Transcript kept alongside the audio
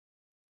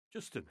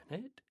Just a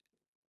minute.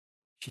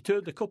 She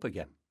turned the cup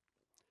again.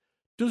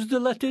 Does the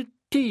letter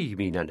T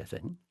mean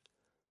anything?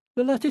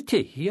 The letter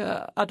T?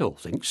 I don't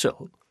think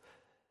so.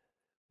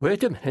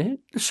 Wait a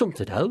minute, there's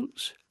something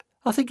else.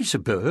 I think it's a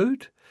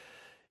bird.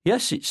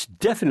 Yes, it's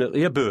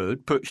definitely a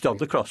bird perched on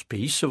the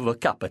crosspiece of a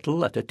capital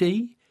letter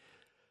T.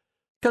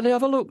 Can I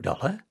have a look,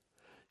 Dolly?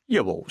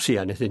 You won't see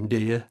anything,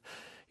 dear.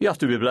 You have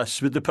to be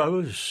blessed with the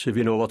powers, if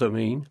you know what I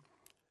mean.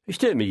 It's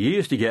taken me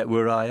years to get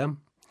where I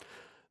am.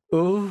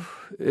 Oh,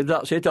 if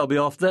that's it, I'll be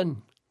off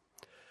then.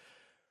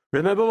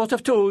 Remember what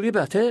I've told you,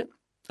 Betty?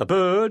 A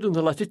bird and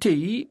the letter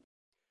T.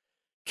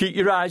 Keep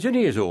your eyes and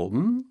ears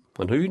open,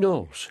 and who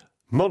knows,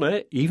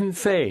 money, even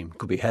fame,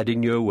 could be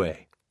heading your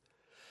way.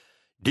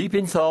 Deep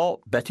in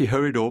thought, Betty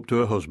hurried up to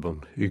her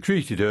husband, who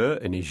greeted her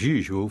in his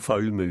usual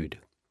foul mood.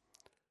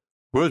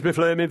 "Where's my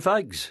flaming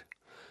fags?"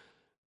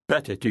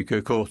 Betty took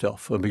her coat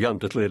off and began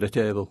to clear the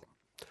table.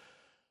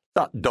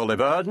 "That Dolly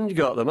Varden's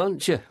got them,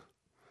 hasn't she?"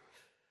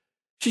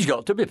 "She's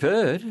got to be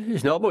paid.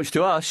 It's not much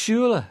to ask,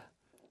 surely."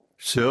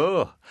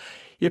 "So,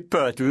 you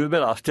parted with my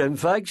last 10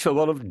 fags for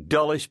one of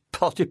Dolly's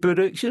potty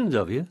productions,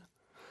 have you?"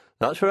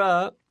 "That's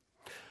right.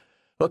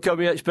 What can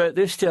we expect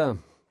this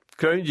time?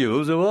 Crown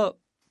jewels or what?"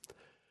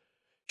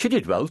 "She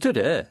did well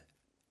today.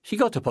 She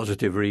got a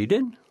positive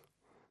reading."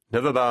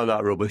 "Never mind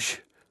that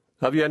rubbish.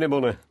 Have you any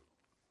money?"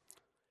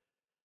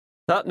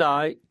 That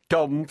night,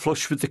 Tom,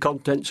 flush with the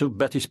contents of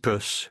Betty's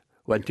purse,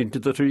 went into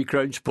the Three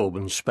Crowns pub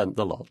and spent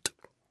the lot.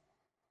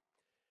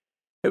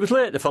 It was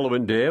late the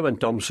following day when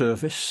Tom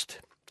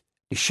surfaced.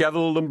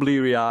 Dishevelled and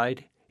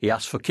bleary-eyed, he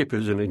asked for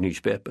kippers and a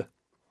newspaper.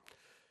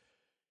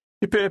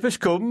 "Your paper's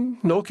come,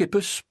 no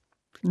kippers."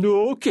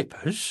 "No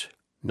kippers?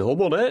 No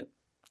money?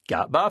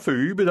 Can't buy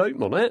food without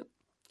money."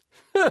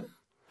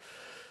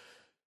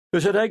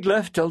 "There's an egg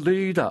left, I'll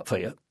do that for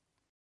you."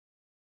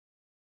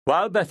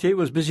 While Betty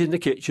was busy in the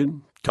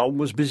kitchen, Tom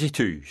was busy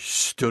too,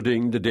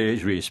 studying the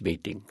day's race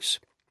meetings.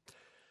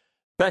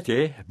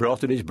 Betty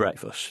brought in his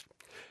breakfast.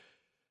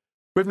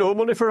 "We've no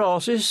money for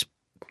horses.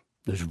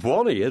 There's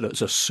one here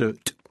that's a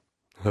soot.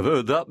 I've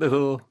heard that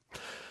before.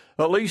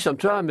 At least I'm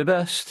trying my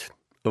best.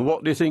 And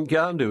what do you think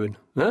I'm doing,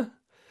 eh?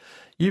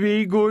 You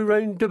be going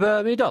round to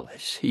buy me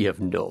dollars? You've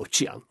no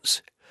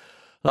chance.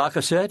 Like I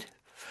said,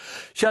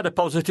 she had a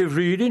positive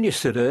reading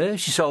yesterday.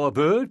 She saw a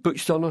bird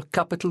perched on a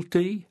capital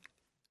T."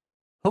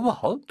 "A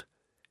what?"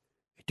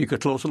 He took a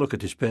closer look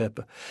at his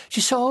paper.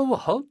 "She saw a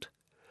what?"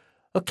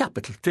 "A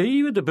capital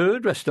T with the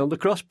bird resting on the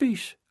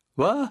crosspiece."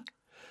 "What?"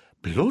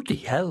 "Bloody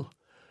hell.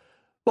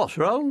 What's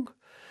wrong?"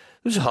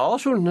 "There's a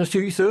horse running at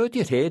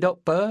 2:30 at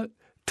Haydock Park.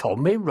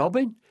 Tommy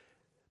Robin.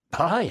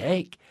 By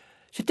heck,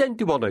 it's a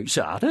 10-to-1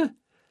 outsider."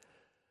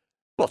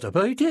 "What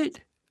about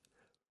it?"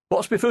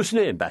 "What's my first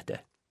name, Betty?"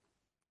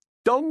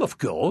 "Tom, of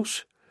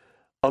course.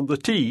 And the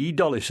T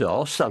Dolly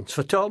saw stands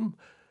for Tom.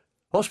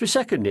 What's my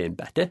second name,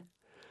 Betty?"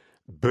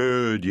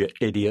 "Bird, you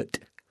idiot."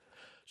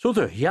 "So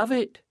there you have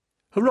it.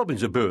 A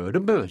robin's a bird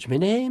and bird's my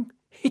name.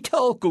 It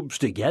all comes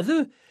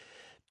together.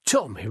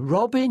 Tommy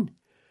Robin.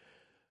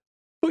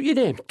 But your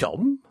name's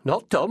Tom,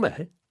 not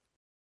Tommy."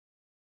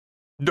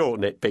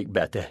 "Don't nitpick,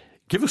 Betty.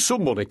 Give us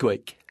some money,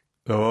 quick."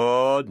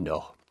 "Oh,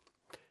 no.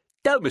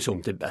 Tell me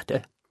something,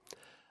 Betty.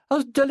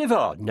 Has Dolly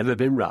Varden never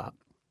been right?"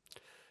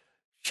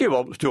 "She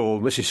once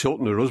told Mrs.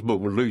 Sutton her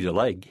husband would lose a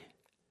leg."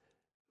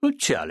 "But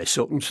Charlie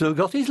Sutton still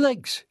got his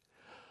legs.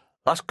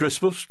 Last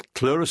Christmas,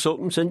 Clara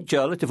Sutton sent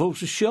Charlie to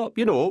Fuls's shop,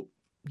 you know,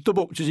 the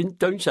butcher's in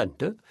town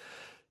centre."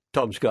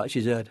 Tom scratched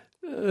his head.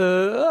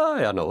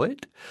 Aye, I know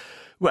it.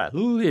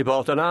 Well, he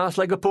bought a nice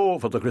leg of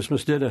pork for the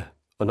Christmas dinner,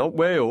 and on the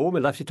way home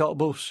he left it on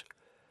the bus.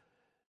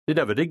 They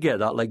never did get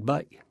that leg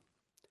back."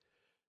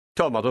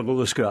 Tom had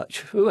another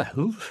scratch.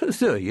 "Well,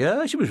 there you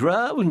are. She was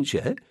right, wasn't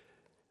she?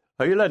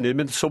 Are you lending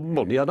me some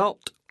money or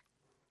not?"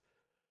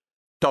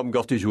 Tom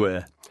got his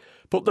way.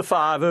 Put the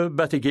fiver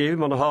Betty gave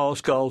him on a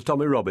horse called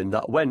Tommy Robin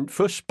that went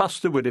first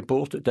past the winning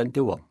post at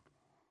 10-to-1.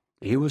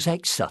 He was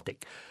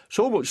ecstatic,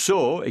 so much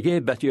so he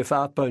gave Betty a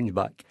 £5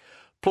 back,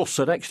 plus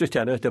an extra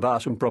tenner to buy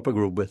some proper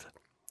grub with.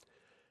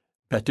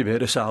 Betty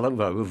made a silent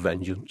vow of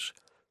vengeance.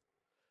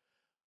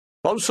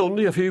 On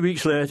Sunday, a few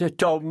weeks later,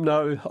 Tom,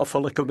 now a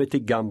fully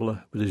committed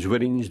gambler, with his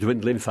winnings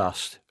dwindling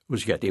fast,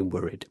 was getting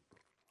worried.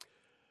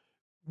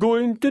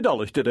 "Going to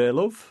Dolly's today,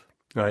 love?"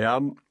 "I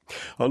am.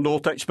 And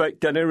don't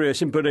expect any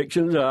racing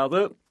predictions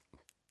either."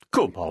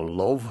 "Come on,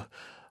 love.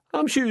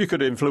 I'm sure you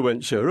could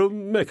influence her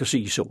and make her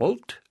see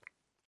somewhat."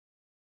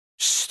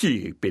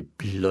 "Stupid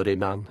bloody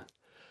man."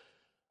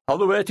 On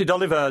the way to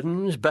Dolly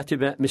Varden's, Betty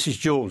met Mrs.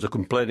 Jones, a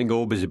complaining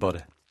old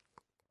busybody.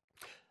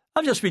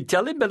 "I've just been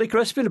telling Billy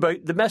Crespin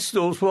about the mess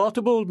those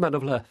waterboard men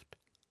have left."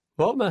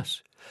 "What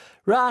mess?"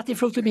 "Right in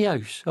front of me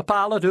house. A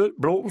pile of dirt,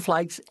 broken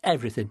flags,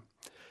 everything."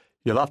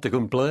 "You'll have to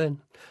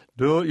complain."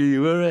 "Don't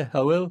you worry,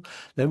 I will.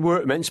 Them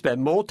workmen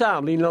spend more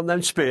time leaning on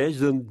them spades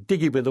than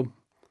digging with them."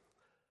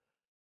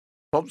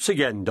 Once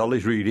again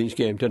Dolly's readings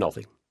came to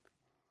nothing.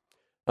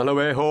 On her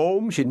way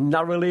home she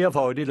narrowly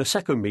avoided a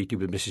second meeting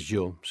with Mrs.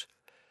 Jones.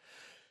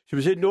 She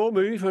was in no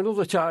mood for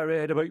another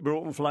tirade about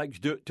broken flags,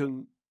 dirt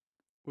and...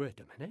 Wait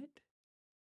a minute.